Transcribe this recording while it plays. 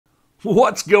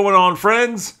What's going on,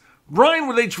 friends? Brian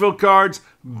with HvilleCards,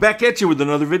 back at you with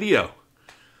another video.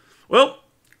 Well,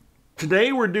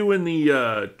 today we're doing the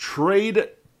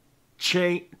TradeTrain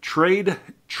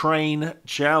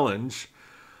challenge.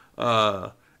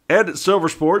 Ed at Silver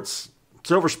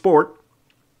Sport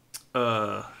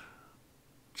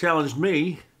challenged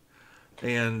me,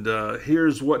 and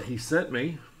here's what he sent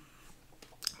me.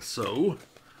 So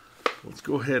let's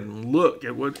go ahead and look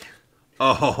at what.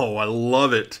 Oh, I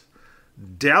love it.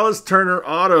 Dallas Turner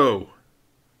Auto.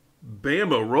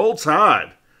 Bama, Roll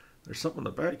Tide. There's something in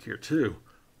the back here, too.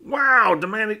 Wow,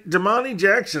 Damani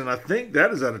Jackson. I think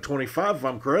that is out of 25, if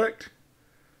I'm correct.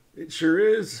 It sure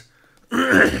is.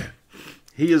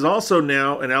 He is also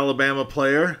now an Alabama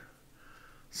player.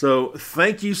 So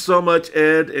thank you so much,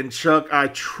 Ed and Chuck. I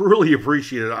truly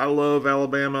appreciate it. I love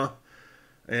Alabama,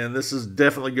 and this is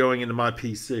definitely going into my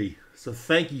PC. So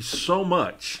thank you so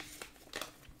much.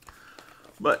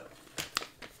 But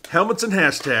helmets and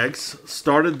hashtags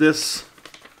started this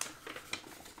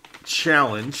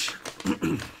challenge.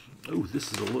 Oh, this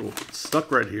is a little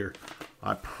stuck right here.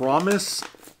 I promise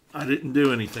I didn't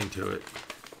do anything to it.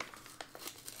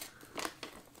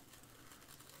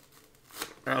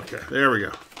 Okay, there we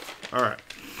go. All right.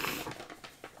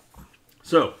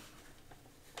 So,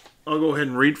 I'll go ahead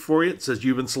and read for you. It says,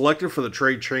 you've been selected for the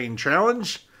TradeTrain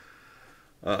challenge.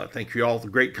 Thank you all for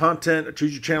the great content. I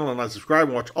choose your channel and I subscribe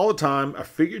and watch all the time. I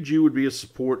figured you would be a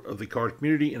support of the card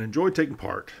community and enjoy taking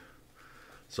part.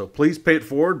 So please pay it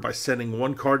forward by sending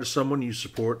one card to someone you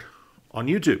support on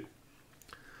YouTube.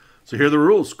 So here are the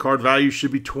rules. Card value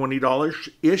should be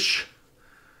 $20-ish.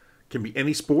 Can be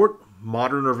any sport,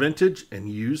 modern or vintage, and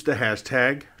use the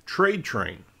hashtag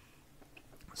TradeTrain.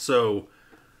 So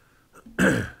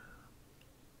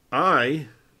I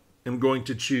am going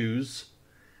to choose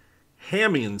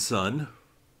Hammy & Son.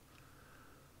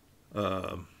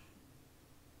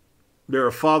 They're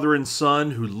a father and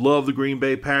son who love the Green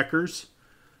Bay Packers.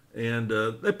 And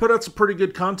they put out some pretty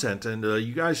good content. And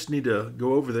you guys need to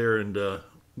go over there and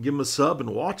give them a sub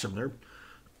and watch them.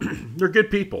 They're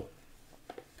good people.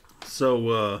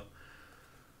 So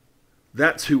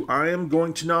that's who I am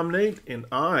going to nominate. And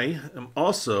I am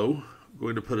also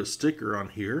going to put a sticker on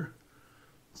here.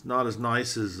 It's not as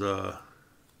nice as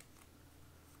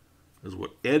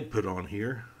what Ed put on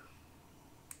here.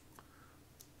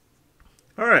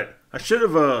 All right, I should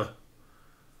have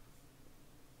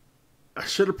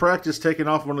practiced taking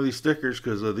off one of these stickers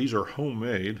because these are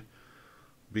homemade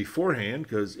beforehand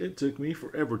because it took me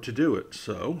forever to do it.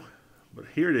 So, but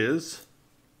here it is.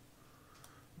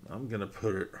 I'm gonna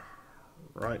put it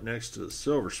right next to the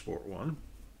Silver Sport one.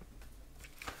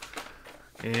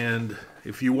 And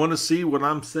if you want to see what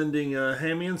I'm sending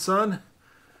Hammy & Son,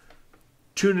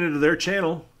 tune into their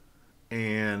channel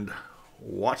and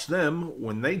watch them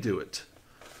when they do it.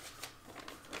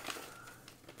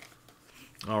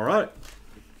 All right.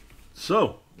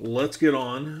 So let's get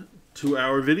on to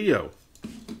our video.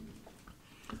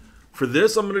 For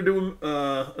this, I'm going to do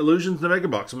Illusions in the Mega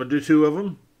Box. I'm going to do 2 of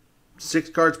them. 6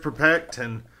 cards per pack,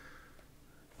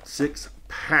 6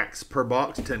 packs per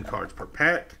box, 10 cards per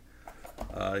pack.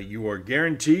 You are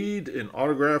guaranteed an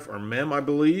autograph or mem, I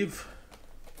believe.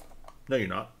 No, you're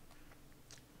not.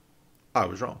 I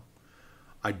was wrong.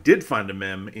 I did find a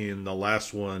mem in the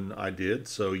last one I did,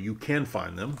 so you can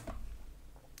find them.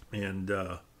 And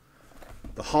the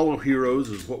Holo Heroes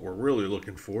is what we're really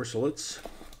looking for. So let's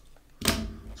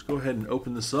go ahead and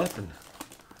open this up and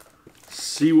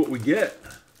see what we get.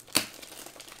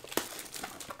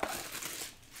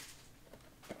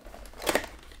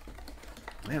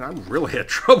 Man, I really had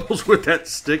troubles with that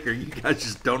sticker. You guys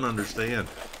just don't understand.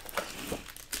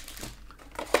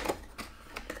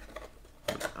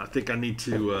 I think I need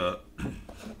to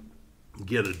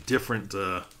get a different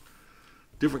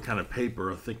kind of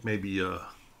paper. I think maybe a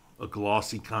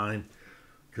glossy kind,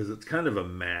 because it's kind of a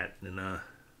matte, and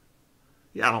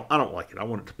yeah, I don't like it. I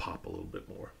want it to pop a little bit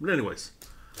more. But anyways,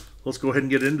 let's go ahead and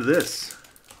get into this.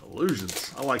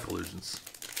 Illusions. I like illusions.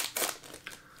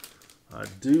 I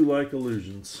do like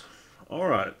illusions. All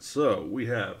right, so we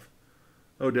have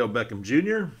Odell Beckham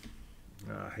Jr.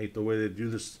 I hate the way they do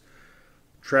this.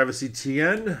 Travis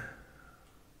Etienne,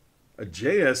 a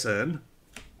JSN,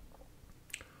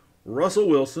 Russell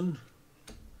Wilson,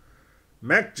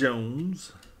 Mac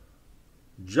Jones,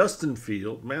 Justin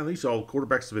Fields. Man, these all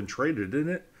quarterbacks have been traded, isn't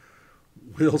it?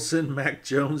 Wilson, Mac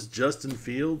Jones, Justin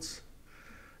Fields,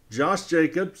 Josh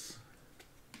Jacobs,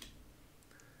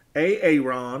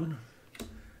 Aaron,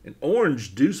 an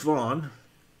orange Deuce Vaughn,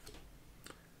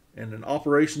 and an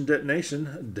Operation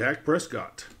Detonation Dak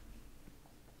Prescott.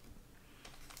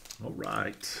 All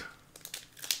right.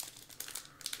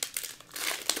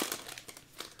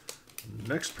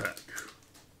 Next pack.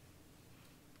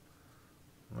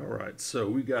 All right, so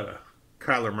we got a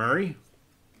Kyler Murray.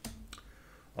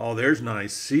 Oh, there's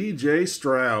nice. C.J.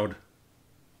 Stroud.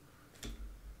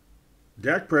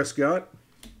 Dak Prescott.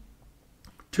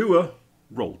 Tua.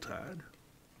 Roll Tide.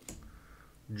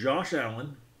 Josh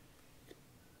Allen.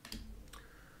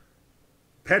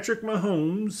 Patrick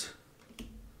Mahomes.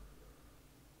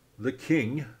 The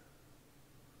King.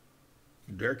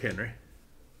 Derrick Henry.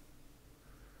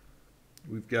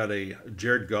 We've got a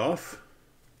Jared Goff.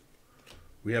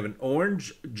 We have an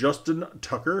orange Justin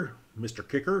Tucker, Mr.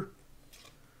 Kicker.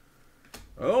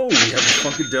 Oh, we have a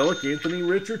Funkadelic Anthony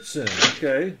Richardson.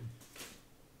 Okay.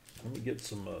 Let me get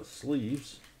some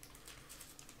sleeves.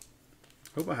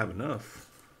 Hope I have enough.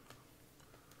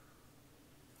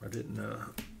 I didn't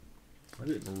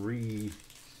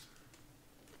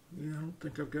Yeah, I don't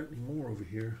think I've got any more over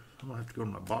here. I'm gonna have to go to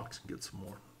my box and get some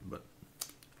more, but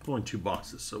only 2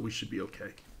 boxes, so we should be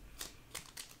okay.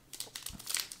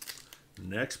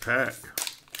 Next pack.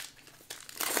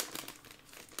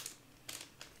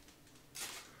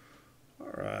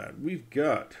 All right, we've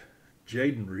got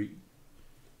Jaden Reed,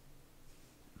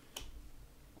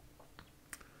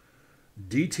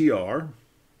 DTR,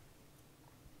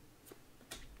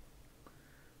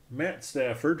 Matt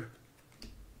Stafford,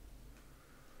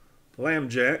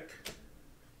 Lambjack,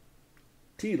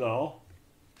 T-Law,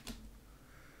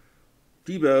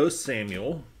 Debo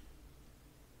Samuel.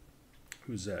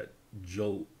 Who's that?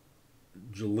 Jaleel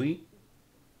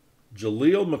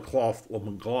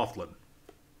McLaughlin.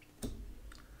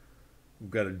 We've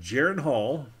got a Jaron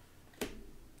Hall.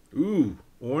 Ooh,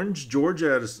 orange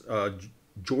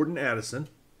Jordan Addison.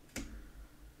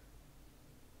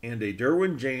 And a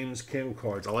Derwin James King of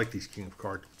Cards. I like these King of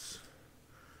Cards.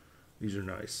 These are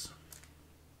nice.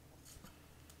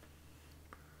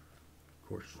 Of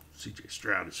course, C.J.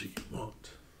 Stroud is who you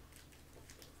want.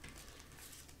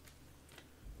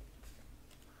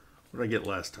 What did I get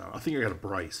last time? I think I got a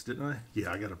Bryce, didn't I?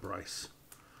 Yeah, I got a Bryce.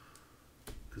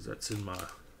 Because that's in my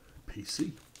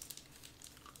PC.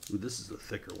 Ooh, this is a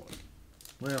thicker one.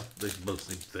 Well, they both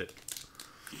seem thick.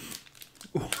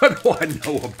 What do I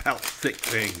know about thick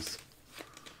things?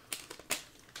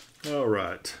 All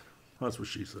right. That's what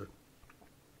she said.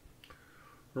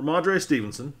 Ramondre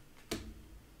Stevenson.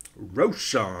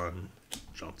 Roshan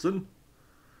Johnson.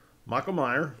 Michael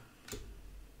Meyer.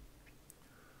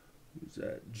 Who's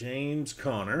that? James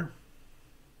Conner.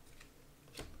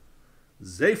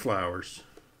 Zay Flowers.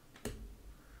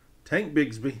 Tank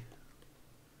Bigsby.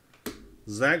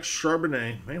 Zach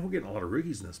Charbonnet. Man, we're getting a lot of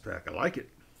rookies in this pack. I like it.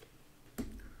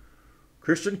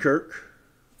 Christian Kirk.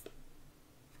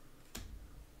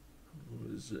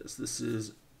 What is this? This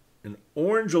is an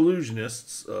Orange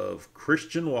Illusionists of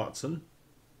Christian Watson.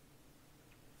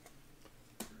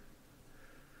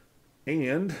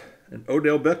 And an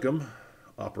Odell Beckham,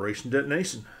 Operation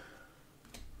Detonation.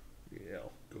 Yeah,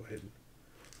 I'll go ahead and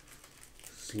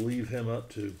sleeve him up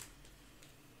too.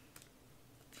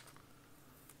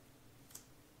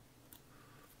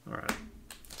 All right,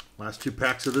 last 2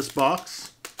 packs of this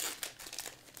box.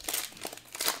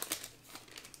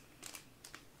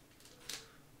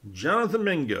 Jonathan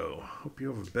Mingo. Hope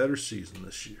you have a better season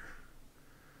this year.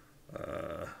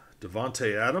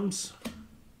 Devontae Adams.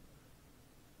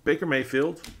 Baker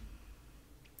Mayfield.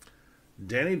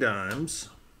 Danny Dimes.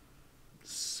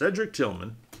 Cedric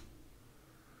Tillman.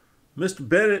 Mr.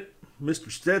 Bennett.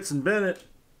 Mr. Stetson Bennett.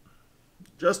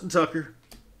 Justin Tucker.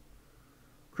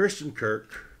 Christian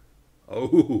Kirk.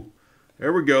 Oh,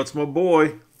 there we go. It's my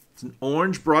boy. It's an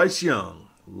orange Bryce Young.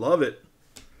 Love it.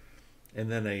 And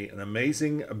then an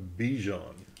amazing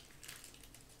Bijan.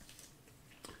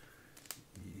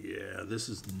 Yeah, this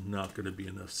is not going to be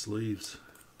enough sleeves.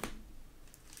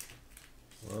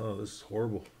 Oh, this is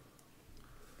horrible.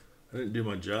 I didn't do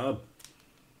my job.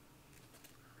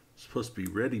 I'm supposed to be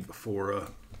ready before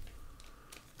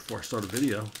I start a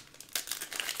video.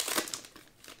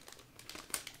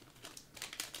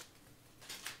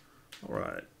 All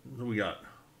right, then we got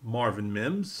Marvin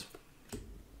Mims.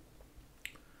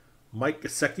 Mike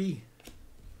Gesicki,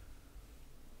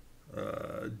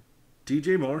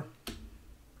 DJ Moore,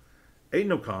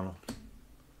 Aiden O'Connell,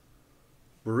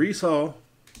 Breece Hall,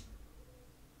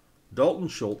 Dalton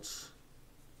Schultz,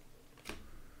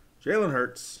 Jalen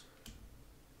Hurts,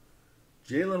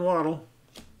 Jalen Waddle.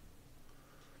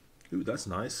 Ooh, that's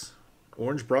nice.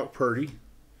 Orange Brock Purdy,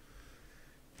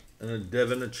 and a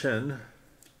Devin Achane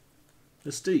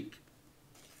Mystique.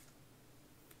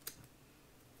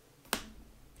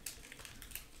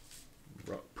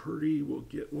 Purdy will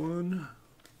get one.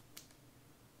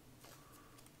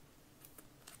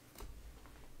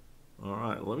 All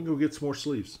right, let me go get some more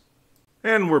sleeves.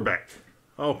 And we're back.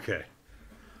 Okay.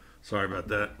 Sorry about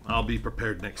that. I'll be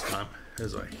prepared next time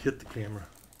as I hit the camera.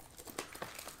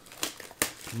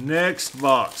 Next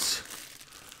box.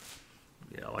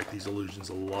 Yeah, I like these illusions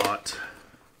a lot.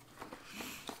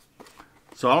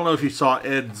 So I don't know if you saw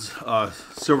Ed's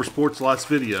Silver Sports last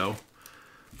video.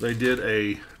 They did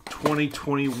a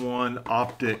 2021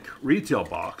 Optic retail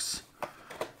box.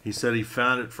 He said he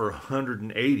found it for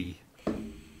 $180.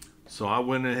 So I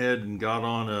went ahead and got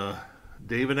on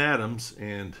Dave and Adams,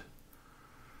 and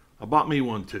I bought me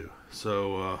one too.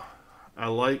 So I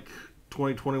like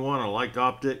 2021. I like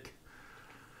Optic.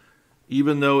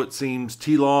 Even though it seems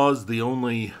T-Law's the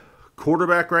only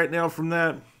quarterback right now from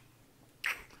that,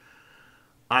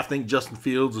 I think Justin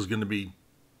Fields is going to be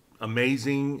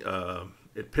amazing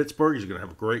at Pittsburgh. He's going to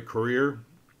have a great career,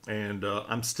 and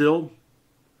I'm still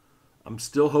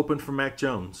hoping for Mac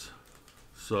Jones.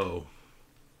 So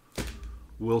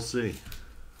we'll see.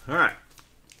 All right,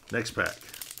 next pack.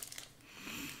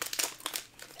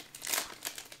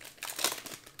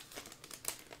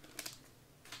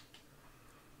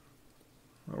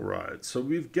 All right, so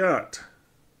we've got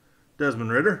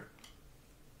Desmond Ridder.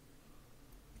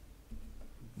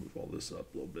 Move all this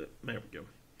up a little bit. There we go.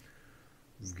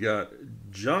 We've got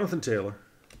Jonathan Taylor,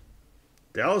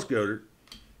 Dallas Goedert,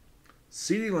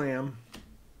 CeeDee Lamb,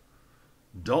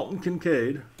 Dalton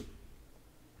Kincaid,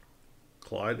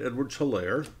 Clyde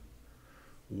Edwards-Helaire,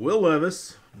 Will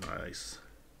Levis, nice,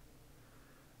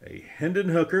 a Hendon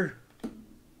Hooker,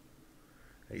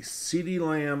 a CeeDee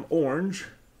Lamb orange,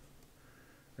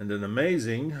 and an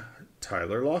amazing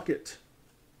Tyler Lockett.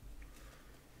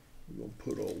 We're going to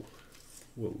put old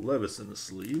Will Levis in the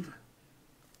sleeve.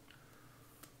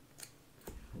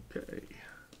 Okay.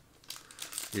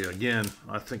 Yeah, again,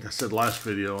 I think I said last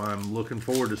video, I'm looking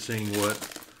forward to seeing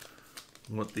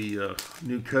what the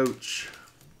new coach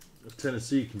of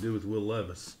Tennessee can do with Will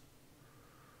Levis.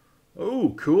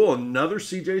 Oh, cool. Another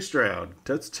C.J. Stroud.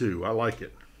 That's 2. I like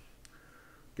it.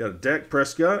 Got a Dak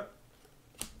Prescott.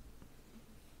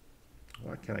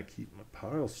 Why can't I keep my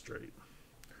pile straight?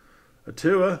 A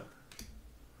Tua.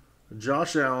 A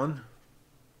Josh Allen.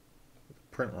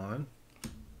 Print line.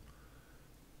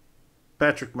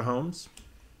 Patrick Mahomes.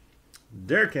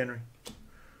 Derrick Henry.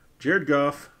 Jared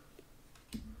Goff.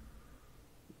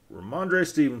 Ramondre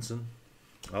Stevenson.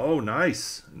 Oh,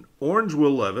 nice. An orange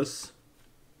Will Levis.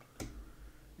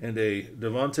 And a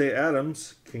Devontae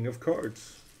Adams, King of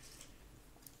Cards.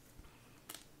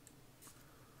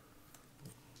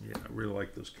 Yeah, I really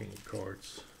like those King of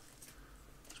Cards.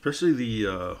 Especially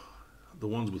the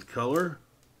ones with color.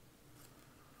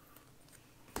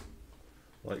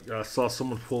 Like, I saw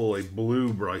someone pull a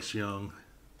blue Bryce Young.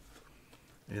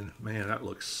 And, man, that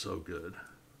looks so good.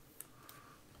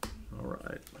 All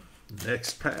right.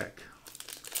 Next pack.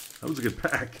 That was a good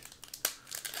pack.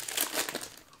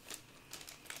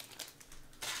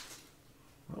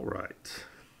 All right.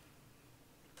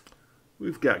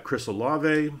 We've got Chris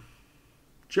Olave,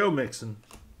 Joe Mixon,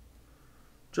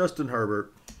 Justin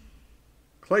Herbert,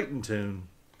 Clayton Tune,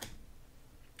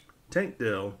 Tank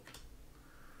Dell,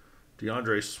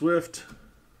 DeAndre Swift,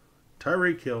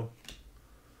 Tyreek Hill,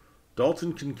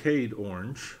 Dalton Kincaid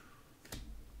orange,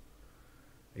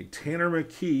 a Tanner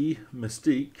McKee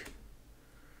Mystique,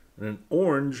 and an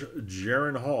orange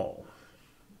Jaron Hall.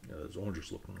 Yeah, those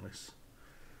oranges look nice.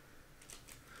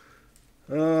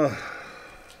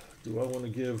 Do I want to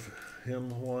give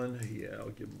him one? Yeah, I'll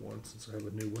give him one since I have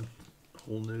a new one.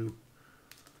 Whole new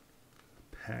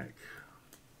pack.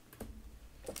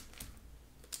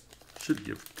 Should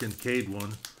give Kincaid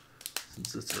one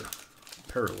since it's a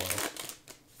parallel.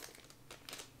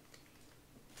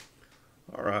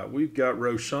 All right, we've got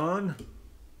Roshan,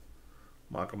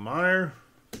 Michael Meyer,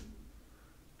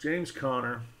 James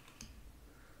Conner,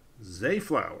 Zay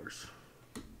Flowers,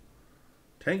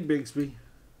 Tank Bigsby,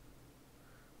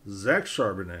 Zach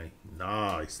Charbonnet,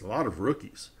 nice, a lot of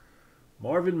rookies,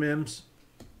 Marvin Mims,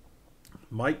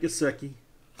 Mike Gesicki,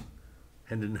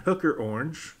 Hendon Hooker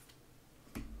orange,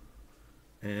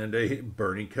 and a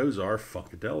Bernie Kosar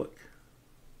Funkadelic.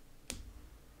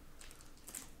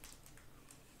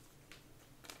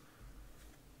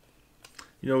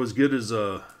 You know, as good as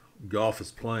Goff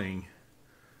is playing,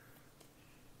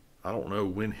 I don't know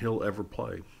when he'll ever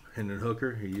play. Hendon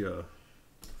Hooker,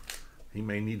 he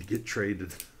may need to get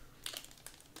traded.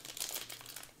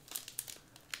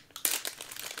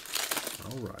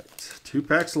 All right, 2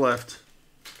 packs left.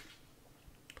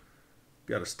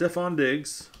 Got a Stephon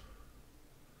Diggs,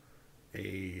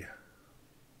 a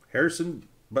Harrison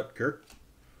Butker,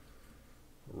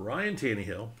 Ryan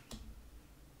Tannehill,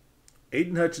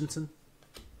 Aiden Hutchinson,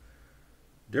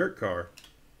 Derek Carr,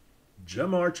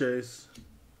 Jamar Chase,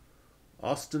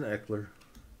 Austin Eckler,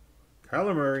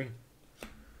 Kyler Murray,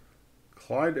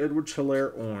 Clyde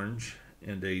Edwards-Helaire orange,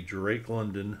 and a Drake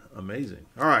London amazing.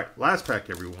 All right, last pack,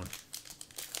 everyone.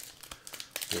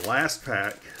 Last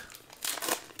pack.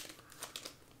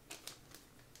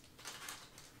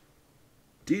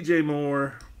 DJ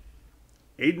Moore,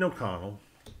 Aiden O'Connell,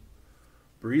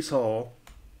 Breece Hall,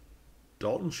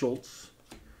 Dalton Schultz,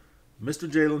 Mr.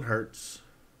 Jalen Hurts,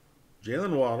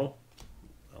 Jalen Waddle,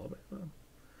 Alabama,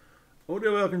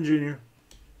 Odell Beckham Jr.,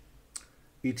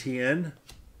 Etienne,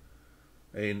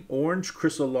 an orange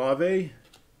Chris Olave,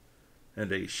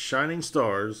 and a Shining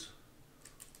Stars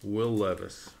Will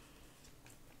Levis.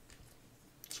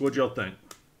 So what y'all think?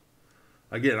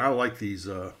 Again, I like these.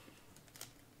 Ooh,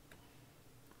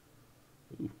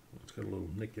 it's got a little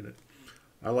nick in it.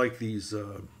 I like these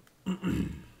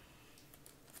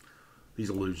these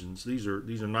illusions. These are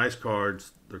nice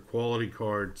cards. They're quality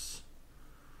cards.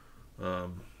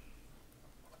 And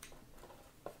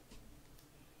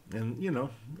you know,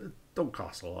 it don't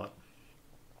cost a lot.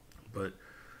 But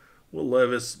Will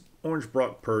Levis, orange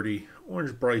Brock Purdy,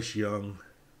 orange Bryce Young,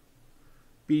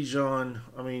 Bijan,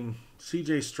 I mean,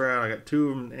 CJ Stroud, I got two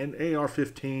of them, and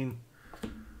AR-15.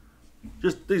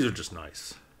 These are just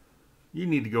nice. You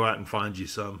need to go out and find you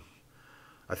some.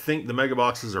 I think the mega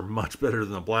boxes are much better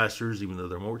than the blasters, even though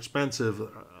they're more expensive.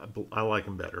 I like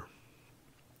them better.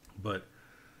 But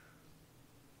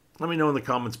let me know in the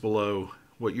comments below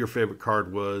what your favorite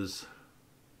card was.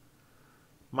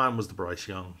 Mine was the Bryce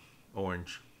Young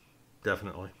orange,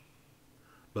 definitely.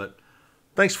 But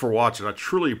thanks for watching. I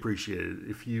truly appreciate it.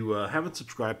 If you haven't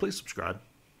subscribed, please subscribe.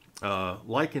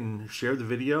 Like and share the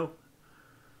video.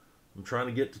 I'm trying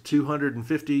to get to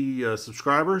 250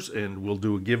 subscribers, and we'll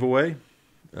do a giveaway.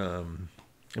 In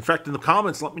fact, in the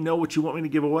comments, let me know what you want me to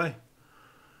give away.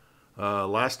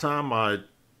 Last time I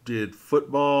did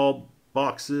football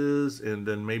boxes and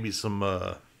then maybe some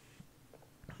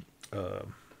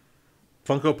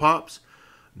Funko Pops.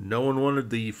 No one wanted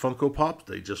the Funko Pops.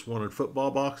 They just wanted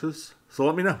football boxes. So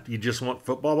let me know. Do you just want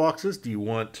football boxes? Do you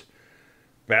want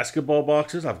basketball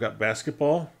boxes? I've got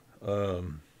basketball.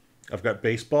 I've got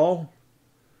baseball.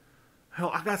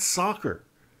 Hell, I got soccer.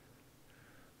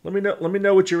 Let me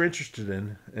know what you're interested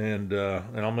in, and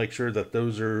I'll make sure that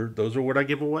those are what I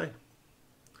give away.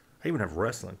 I even have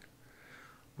wrestling.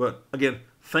 But again,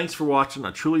 thanks for watching.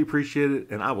 I truly appreciate it,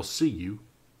 and I will see you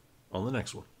on the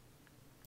next one.